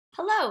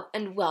Hello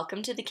and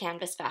welcome to the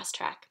Canvas Fast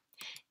Track.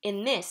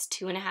 In this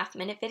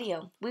 2.5-minute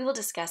video, we will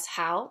discuss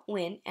how,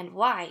 when, and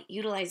why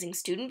utilizing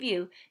Student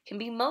View can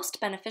be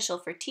most beneficial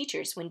for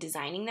teachers when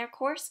designing their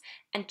course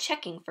and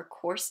checking for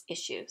course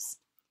issues.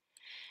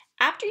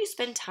 After you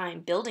spend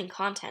time building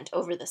content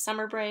over the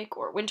summer break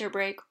or winter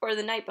break or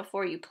the night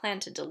before you plan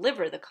to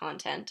deliver the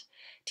content,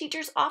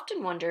 teachers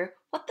often wonder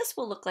what this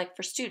will look like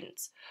for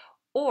students.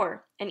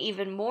 Or, an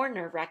even more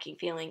nerve-wracking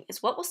feeling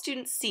is, what will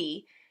students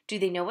see? Do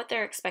they know what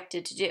they're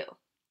expected to do?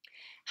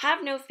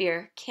 Have no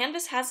fear,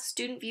 Canvas has a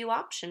student view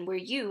option where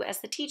you, as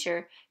the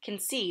teacher, can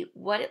see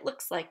what it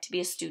looks like to be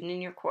a student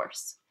in your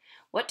course.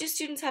 What do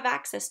students have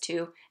access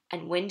to,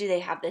 and when do they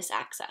have this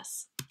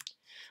access?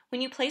 When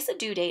you place a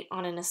due date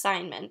on an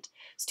assignment,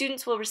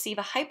 students will receive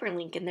a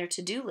hyperlink in their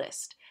to-do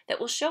list that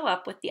will show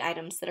up with the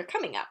items that are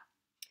coming up.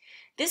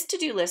 This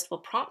to-do list will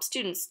prompt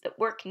students that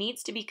work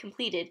needs to be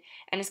completed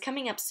and is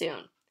coming up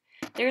soon.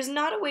 There is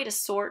not a way to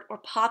sort or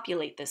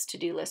populate this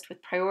to-do list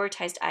with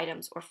prioritized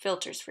items or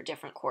filters for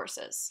different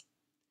courses.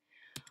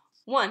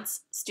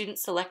 Once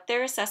students select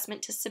their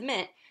assessment to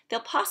submit, they'll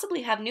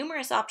possibly have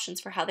numerous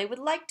options for how they would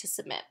like to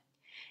submit.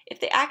 If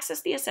they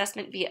access the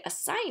assessment via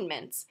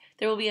assignments,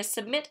 there will be a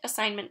Submit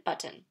Assignment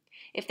button.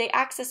 If they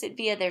access it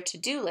via their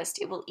to-do list,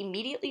 it will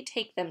immediately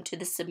take them to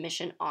the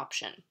submission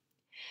option.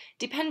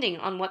 Depending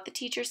on what the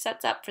teacher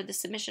sets up for the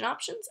submission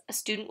options, a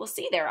student will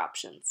see their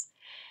options.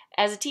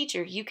 As a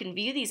teacher, you can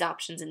view these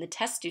options in the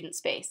test student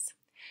space.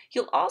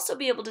 You'll also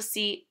be able to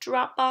see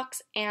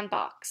Dropbox and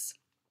Box.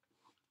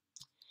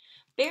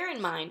 Bear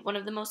in mind, one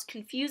of the most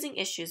confusing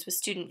issues with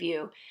Student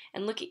View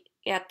and looking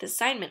at the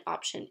assignment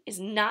option is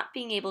not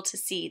being able to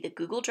see the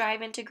Google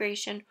Drive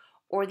integration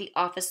or the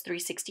Office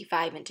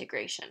 365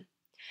 integration.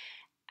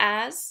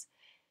 As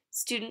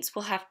students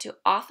will have to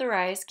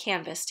authorize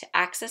Canvas to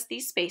access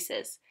these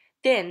spaces,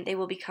 then they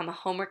will become a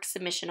homework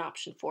submission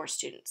option for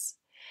students.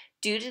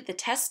 Due to the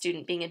test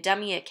student being a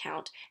dummy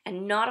account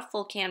and not a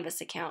full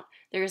Canvas account,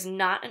 there is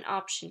not an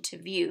option to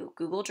view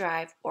Google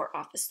Drive or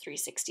Office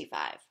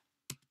 365.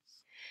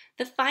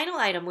 The final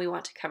item we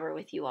want to cover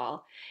with you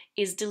all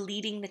is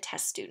deleting the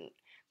test student.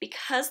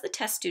 Because the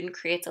test student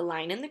creates a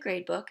line in the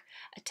gradebook,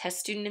 a test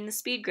student in the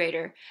speed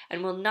grader,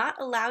 and will not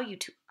allow you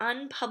to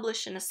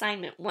unpublish an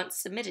assignment once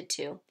submitted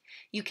to,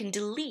 you can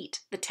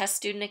delete the test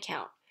student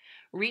account.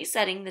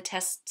 Resetting the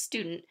test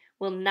student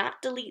will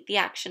not delete the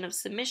action of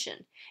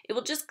submission. It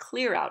will just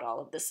clear out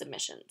all of the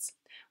submissions.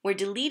 Where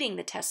deleting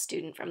the test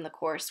student from the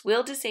course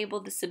will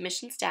disable the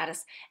submission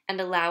status and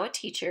allow a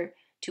teacher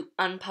to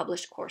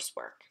unpublish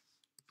coursework.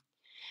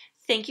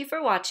 Thank you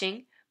for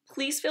watching.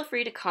 Please feel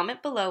free to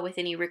comment below with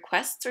any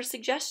requests or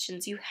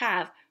suggestions you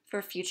have for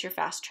a future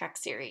Fast Track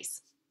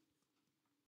series.